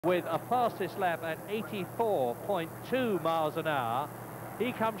with a fastest lap at 84.2 miles an hour.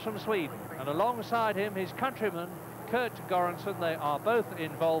 He comes from Sweden, and alongside him his countryman Kurt Göransson. They are both in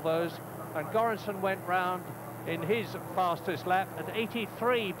Volvos, and Göransson went round in his fastest lap at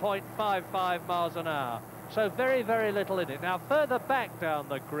 83.55 miles an hour. So very, very little in it. Now further back down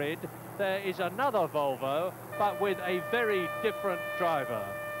the grid there is another Volvo, but with a very different driver.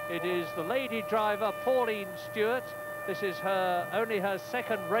 It is the lady driver, Pauline Stewart. This is only her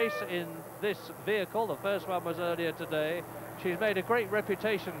second race in this vehicle. The first one was earlier today. She's made a great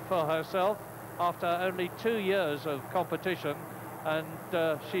reputation for herself after only 2 years of competition, and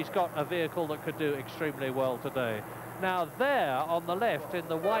she's got a vehicle that could do extremely well today. Now there on the left in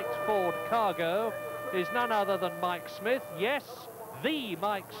the white Ford Cargo is none other than Mike Smith. Yes, the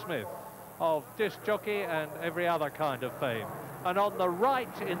Mike Smith of disc jockey and every other kind of fame. And on the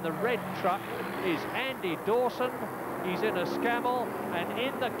right in the red truck is Andy Dawson. He's in a Scamel, and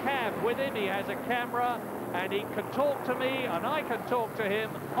in the cab with him he has a camera, and he can talk to me and I can talk to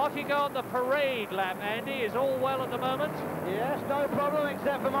him. Off you go on the parade lap, Andy. Is all well at the moment? Yes, no problem,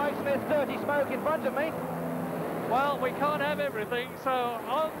 except for Mike Smith's dirty smoke in front of me. Well, we can't have everything, so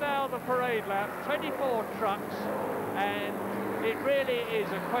on now the parade lap, 24 trucks, and it really is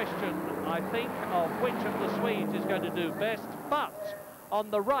a question, I think, of which of the Swedes is going to do best. But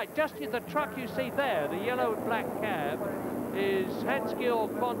on the right, just in the truck you see there, the yellow and black cab, is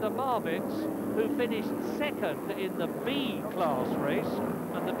Hans-Georg von der Marwitz, who finished second in the B-class race.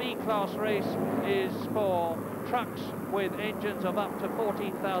 And the B-class race is for trucks with engines of up to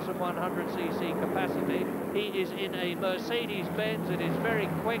 14,100cc capacity. He is in a Mercedes-Benz. It is very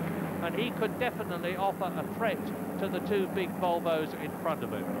quick, and he could definitely offer a threat to the two big Volvos in front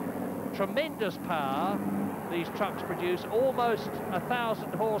of him. Tremendous power these trucks produce, almost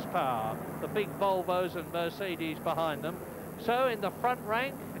 1,000 horsepower, the big Volvos and Mercedes behind them. So in the front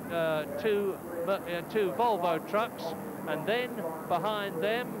rank, two Volvo trucks, and then behind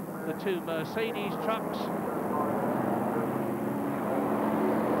them the two Mercedes trucks.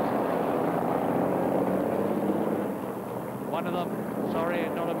 One of them, sorry,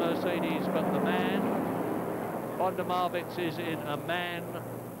 not a Mercedes, but the MAN. Von der Marwitz is in a MAN,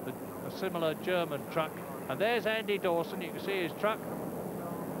 a similar German truck. And there's Andy Dawson, you can see his truck.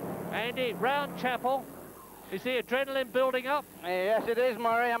 Andy, round Chapel, is the adrenaline building up? Yes, it is,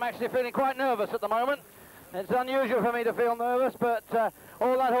 Murray. I'm actually feeling quite nervous at the moment. It's unusual for me to feel nervous, but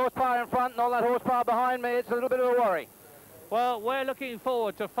all that horsepower in front and all that horsepower behind me, it's a little bit of a worry. Well, we're looking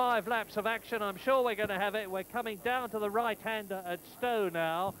forward to 5 laps of action. I'm sure we're going to have it. We're coming down to the right-hander at Stowe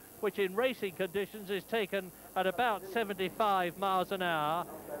now, which in racing conditions is taken at about 75 miles an hour.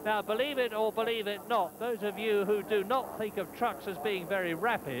 Now, believe it or believe it not, those of you who do not think of trucks as being very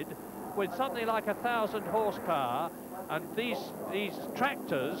rapid, with something like 1,000 horsepower, and these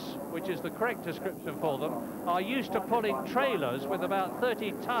tractors, which is the correct description for them, are used to pulling trailers with about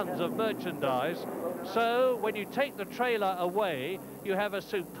 30 tons of merchandise. So when you take the trailer away, you have a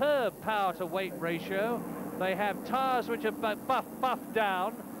superb power to weight ratio. They have tyres which are buffed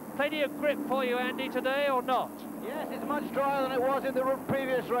down. Plenty of grip for you, Andy, today, or not? Yes, it's much drier than it was in the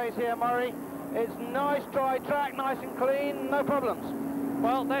previous race here, Murray. It's nice dry track, nice and clean, no problems.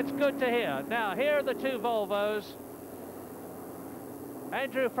 Well, that's good to hear. Now, here are the two Volvos.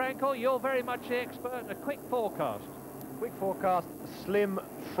 Andrew Frankel, you're very much the expert. A quick forecast. Quick forecast, slim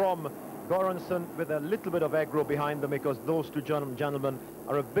from Göransson with a little bit of aggro behind them, because those two gentlemen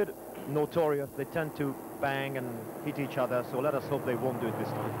are a bit notorious. They tend to bang and hit each other, so let us hope they won't do it this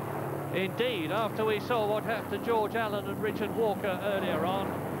time. Indeed, after we saw what happened to George Allen and Richard Walker earlier on.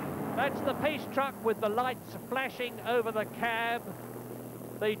 That's the pace truck with the lights flashing over the cab.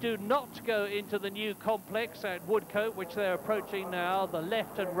 They do not go into the new complex at Woodcote, which they're approaching now, the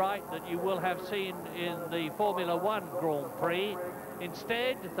left and right that you will have seen in the Formula One Grand Prix.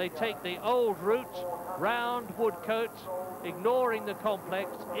 Instead, they take the old route round Woodcote, ignoring the complex,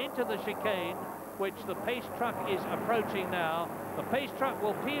 into the chicane, which the pace truck is approaching now. The pace truck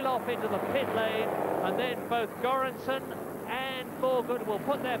will peel off into the pit lane, and then both Göransson and Borgudd will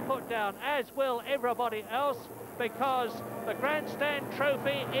put their foot down, as will everybody else, because the Grandstand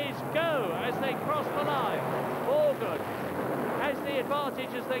trophy is go as they cross the line. Borgudd has the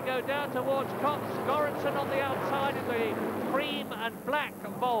advantage as they go down towards Cox. Göransson on the outside in the cream and black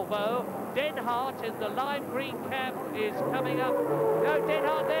Volvo. Denhart in the lime green cab is coming up. No,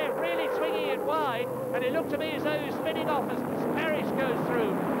 Denhart there, really swinging it wide, and it looked to me as though he was spinning off as Parrish goes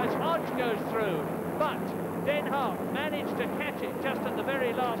through, as Hodge goes through. But Denhart managed to catch it just at the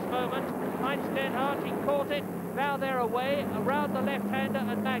very last moment. Heinz Denhart, he caught it. Now they're away, around the left-hander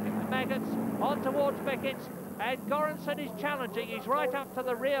and Maggots, on towards Beckett's, and Goranson is challenging. He's right up to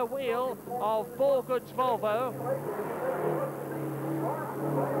the rear wheel of Borgudd's Volvo.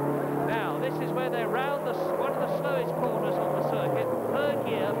 Now, this is where they're round one of the slowest corners on the circuit. Third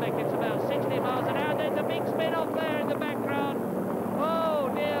gear, Beckett's about 60 miles an hour. There's a big spin off there in the background.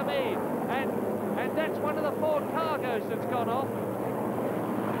 Oh, dear me. And that's one of the Ford Cargos that's gone off.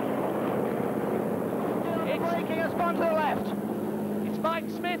 It's braking a spun to the left. It's Mike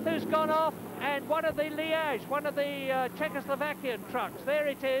Smith who's gone off, and one of the Liège, one of the Czechoslovakian trucks. There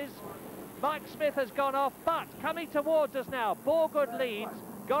it is. Mike Smith has gone off, but coming towards us now, Borgudd leads,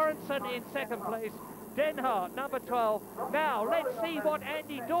 Goranson in second place, Den Hart, number 12. Now, let's see what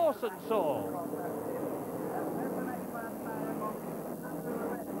Andy Dawson saw.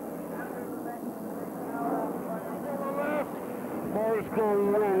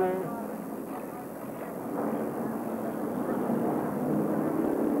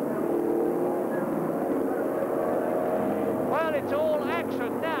 Well, it's all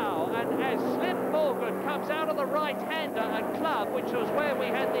action now, and as Slim Borgudd comes out of the right-hander at Club, which was where we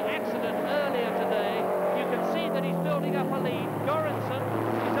had the accident earlier today, you can see that he's building up a lead. Goranson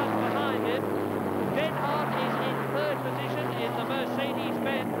is up behind him. Den Hart is in third position in the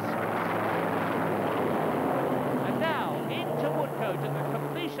Mercedes-Benz. And now, into Woodcote at the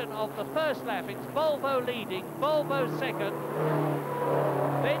completion of the first lap. It's Volvo leading, Volvo second.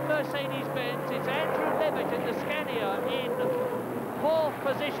 Then Mercedes-Benz, it's Andrew Levitt in the Scania in fourth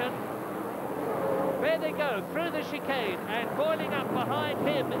position. There they go, through the chicane, and boiling up behind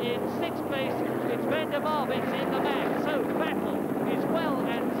him in sixth place, it's Van der Marwitz in the back. So battle is well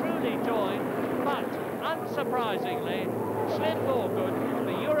and truly joined, but unsurprisingly, Slim Borgudd,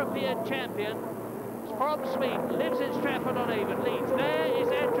 the European champion, from Sweden, lives in Stratford-on-Avon, leads. There is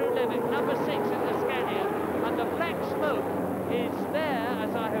Andrew Levitt, number 6 in the Scania, and the black smoke is there,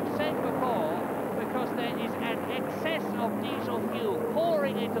 as I have said before, because there is an excess of diesel fuel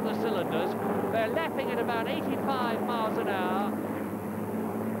pouring into the cylinders. They're lapping at about 85 miles an hour,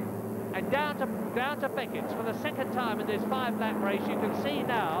 and down to Beckett's for the second time in this 5-lap race. You can see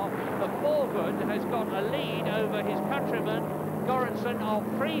now that Borgudd has got a lead over his countryman Goranson of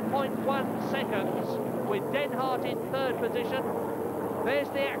 3.1 seconds, with Den Hart in third position. There's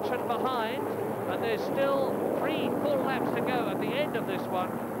the action behind, and there's still 3 full laps to go at the end of this one.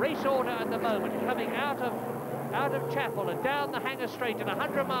 Race order at the moment, coming out of Chapel and down the Hanger Straight at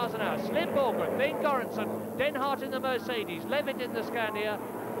 100 miles an hour. Slim Borgudd, then Goranson, Den Hart in the Mercedes, Levitt in the Scania,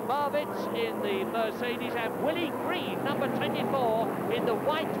 Marwitz in the Mercedes, and Willie Green, number 24, in the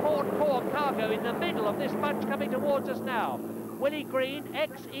white Ford Core Cargo in the middle of this bunch coming towards us now. Willie Green,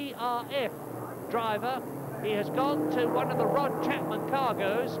 ex-ERF driver. He has gone to one of the Rod Chapman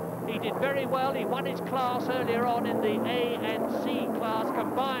Cargos. He did very well. He won his class earlier on in the A and C class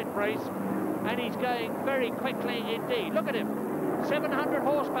combined race, and he's going very quickly indeed. Look at him, 700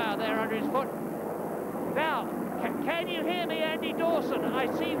 horsepower there under his foot. Now, can you hear me, Andy Dawson? I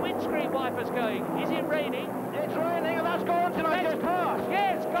see windscreen wipers going. Is it raining? It's raining, and that's Goranson I just passed.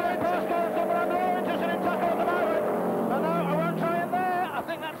 Yes, Goranson, but I'm more interested in Tucker at the moment. No, I won't try in there. I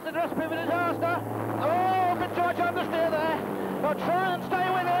think that's the dress pivot disaster. Oh, bit too much understeer there. I'll try and stay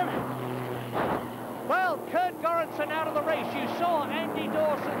with him. Well, Kurt Goranson out of the race. You saw Andy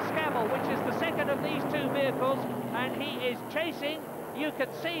Dawson's Scamel, which is the second of these 2 vehicles, and he is chasing. You can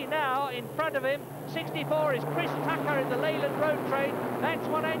see now in front of him, 64 is Chris Tucker in the Leyland Road Train. That's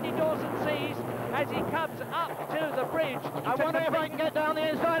what Andy Dawson sees as he comes up to the bridge. I wonder if I can get down the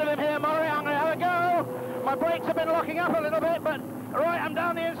inside of him here, Murray. I'm going to have a go. My brakes have been locking up a little bit, but right, I'm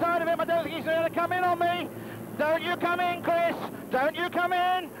down the inside of him. I don't think he's going to come in on me. Don't you come in, Chris. Don't you come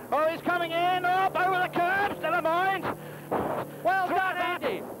in. Oh, he's coming in. Up over the curbs. Never mind. Well done,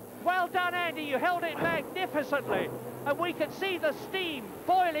 Andy. Well done, Andy. You held it magnificently. And we can see the steam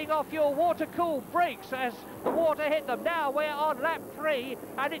boiling off your water-cooled brakes as the water hit them. Now we're on lap 3,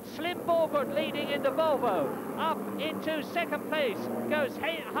 and it's Slim Borgudd leading in the Volvo. Up into second place goes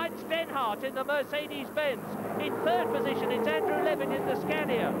Heinz Den Hart in the Mercedes-Benz. In third position, it's Andrew Levitt in the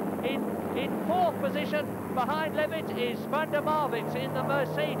Scania. In fourth position, behind Levitt, is Van der Marwitz in the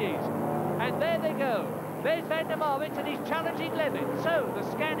Mercedes. And there they go. There's Van der Marwitz, and he's challenging Levitt. So the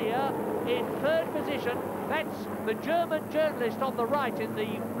Scania in third position. That's the German journalist on the right in the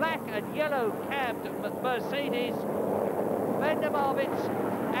black and yellow cabbed Mercedes. Van der Marwitz,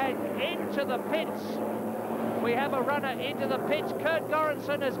 and into the pits. We have a runner into the pits. Kurt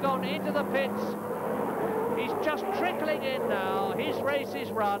Goranson has gone into the pits. He's just trickling in now. His race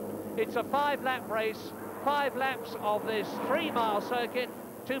is run. It's a 5-lap race. 5 laps of this 3-mile circuit.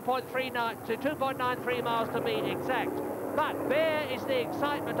 2.39 to 2.93 miles to be exact. But there is the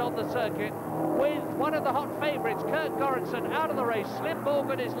excitement on the circuit. with one of the hot favourites, Kurt Göransson, out of the race. Slim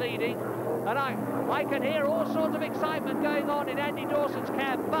Borgudd is leading, and I can hear all sorts of excitement going on in Andy Dawson's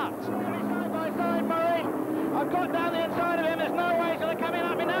cab, but... Side by side, Murray. I've got down the inside of him. There's no way he's going to come in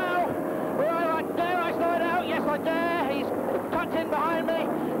at me now. Right, dare I slide out? Yes, I dare. He's tucked in behind me.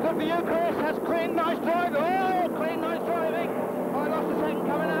 Good for you, Chris. That's clean, nice drive. Oh, clean, nice driving. I lost a second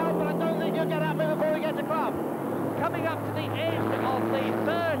coming out, but I don't think you'll get at me before we get to club. Coming up to the end of the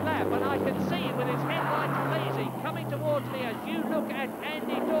third lap, and I can see with his headlights blazing coming towards me as you look at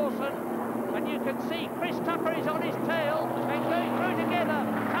Andy Dawson, and you can see Chris Tucker is on his tail and going through together.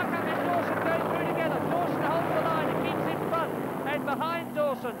 Tucker and Dawson going through together. Dawson holds the line and keeps in front, and behind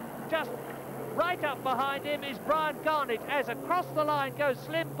Dawson, just right up behind him, is Brian Garnett, as across the line goes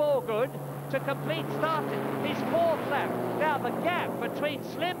Slim Borgudd to complete starting his fourth lap. Now the gap between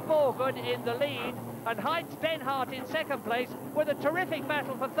Slim Borgudd in the lead and Heinz Denhardt in second place, with a terrific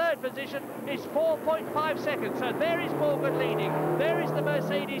battle for third position, is 4.5 seconds. So there is Borgudd leading. There is the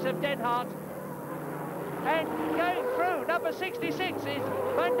Mercedes of Denhardt. And going through, number 66 is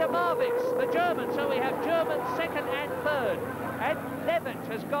Van der Marwitz, the German. So we have Germans second and third. And Levitt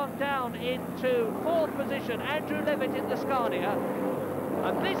has gone down into fourth position. Andrew Levitt in the Scania.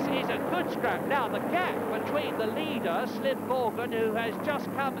 And this is a good scrap. Now, the gap between the leader, Slim Borgudd, who has just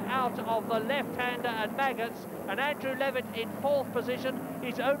come out of the left-hander and Maggots, and Andrew Levitt in fourth position,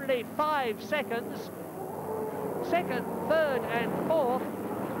 is only 5 seconds. Second, third and fourth,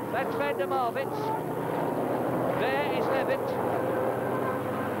 that's Van der Marwitz. There is Levitt.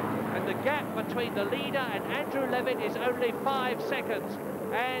 And the gap between the leader and Andrew Levitt is only 5 seconds.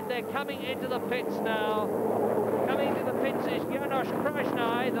 And they're coming into the pits now. Coming to the pits is Janos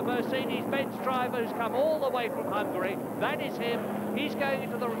Krasnai, the Mercedes-Benz driver who's come all the way from Hungary. That is him. He's going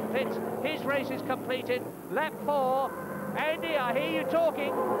into the pits. His race is completed. Lap 4. Andy, I hear you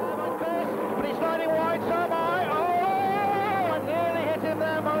talking. But he's sliding wide, so am I. Oh, I nearly hit him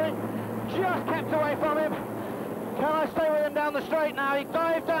there, Murray. Just kept away from him. Can I stay with him down the straight now? He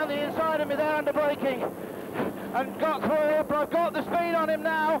dived down the inside of me there under braking and got through, but I've got the speed on him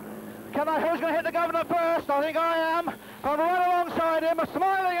now. Who's going to hit the governor first? I think I am. I'm right alongside him,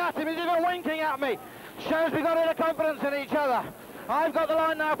 smiling at him. He's even winking at me. Shows we've got a bit of confidence in each other. I've got the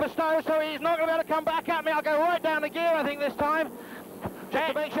line now for Stowe, so he's not going to be able to come back at me. I'll go right down the gear, I think, this time. Just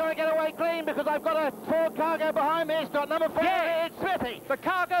to make sure I get away clean, because I've got a Ford Cargo behind me. It's got number 4, yeah. It's Smithy. The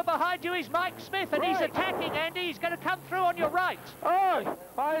Cargo behind you is Mike Smith, and right. He's attacking Andy. He's going to come through on your right. Oh,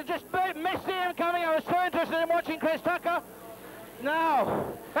 I just missed him coming. I was so interested in watching Chris Tucker. Now,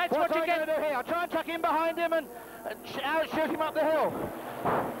 that's what you get to do here. I'll try and chuck in behind him and outshoot him up the hill.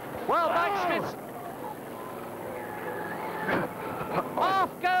 Well, Mike Smith's... Off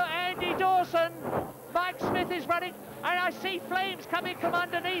go Andy Dawson. Mike Smith is running, and I see flames coming from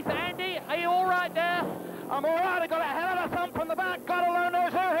underneath. Andy, are you all right there? I'm all right. I got a hell of a thump from the back. God alone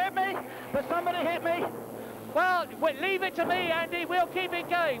knows who hit me, but somebody hit me. Well, leave it to me, Andy. We'll keep it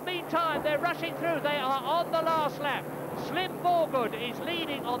going. Meantime, they're rushing through. They are on the last lap. Slim Borgudd is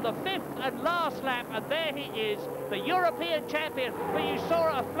leading on the 5th and last lap, and there he is, the European champion. But you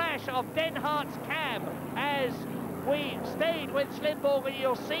saw a flash of Denhardt's cam as we stayed with Slim Borgudd.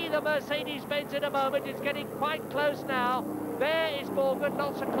 You'll see the Mercedes-Benz in a moment. It's getting quite close now. There is Borgudd,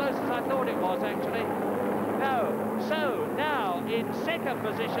 not so close as I thought it was, actually. No. So, now, in second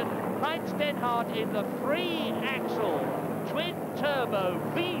position, Heinz Denhardt in the 3-axle twin-turbo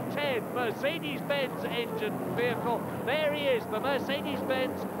V10 Mercedes-Benz engine vehicle. There he is, the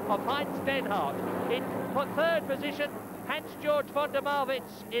Mercedes-Benz of Heinz Denhardt. In third position, Hans-Georg von der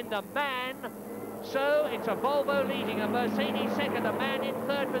Marwitz in the MAN. So it's a Volvo leading, a Mercedes second, a MAN in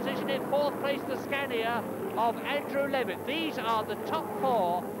third position. In fourth place, the Scania of Andrew Levitt. These are the top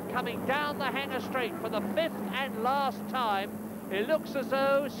 4 coming down the hangar straight for the 5th and last time. It looks as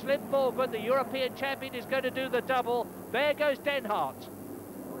though Slim Borgudd, the European champion, is going to do the double. There goes Denhardt.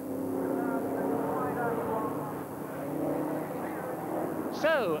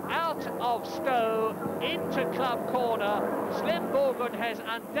 So, out of Stowe, into Club Corner. Slim Borgudd has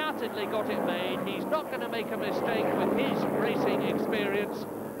undoubtedly got it made. He's not going to make a mistake with his racing experience.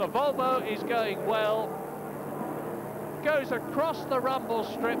 The Volvo is going well. Goes across the rumble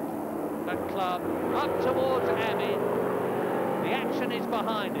strip at Club, up towards Abbey. The action is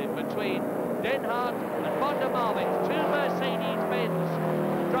behind him between Denhardt and von der Marwitz, 2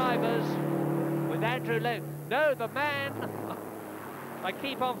 Mercedes-Benz drivers with Andrew Levitt. No, the man... I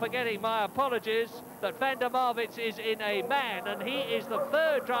keep on forgetting, my apologies, that Van der Marwitz is in a MAN, and he is the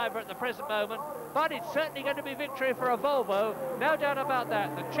 3rd driver at the present moment, but it's certainly going to be victory for a Volvo, no doubt about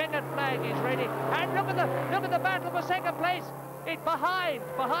that. The checkered flag is ready, and look at the battle for second place.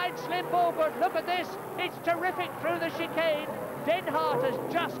 behind Slim Borgudd. Look at this, it's terrific through the chicane. Denhart has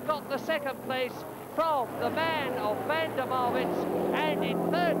just got the second place from the man of Van der Marwitz, and in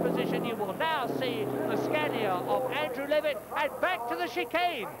third position you will now see the Scania of Andrew Levitt, and back to the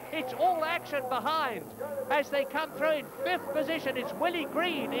chicane. It's all action behind as they come through. In fifth position it's Willie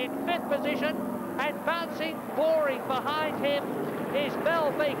Green in fifth position, and bouncing, boring behind him is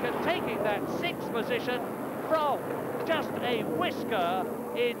Mel Bacon, taking that sixth position from just a whisker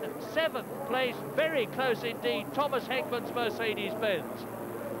in seventh place. Very close indeed, Thomas Heckman's Mercedes-Benz.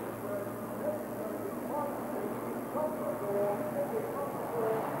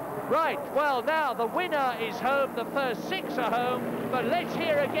 Right, well now the winner is home, the first six are home, but let's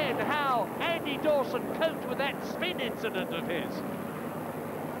hear again how Andy Dawson coped with that spin incident of his.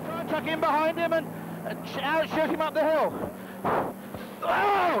 Try and tuck in behind him and outshoot him up the hill.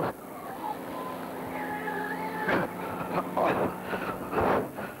 Oh!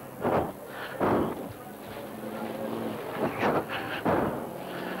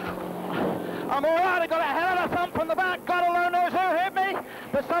 I'm all right, I got a hell of a thump from the back. God alone knows who hit me,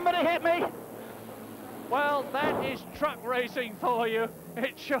 but somebody hit me. Well, that is truck racing for you.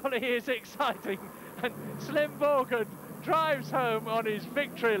 It surely is exciting. And Slim Borgudd drives home on his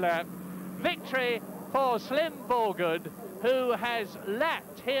victory lap. Victory for Slim Borgudd, who has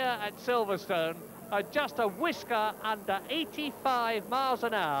lapped here at Silverstone just a whisker under 85 miles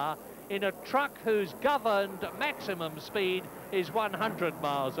an hour in a truck whose governed maximum speed is 100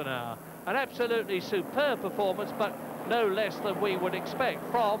 miles an hour. An absolutely superb performance, but no less than we would expect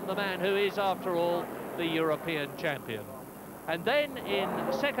from the man who is, after all, the European champion. And then in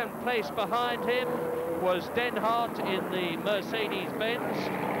second place behind him was Denhart in the Mercedes-Benz.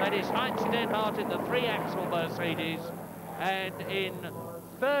 That is Heinz Denhart in the three-axle Mercedes. And in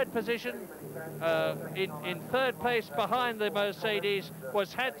third position, in third place behind the Mercedes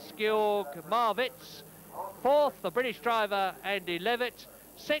was Hans-Georg Marwitz. Fourth, the British driver Andy Levitt.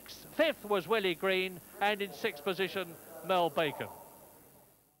 Fifth was Willie Green, and in sixth position, Mel Bacon.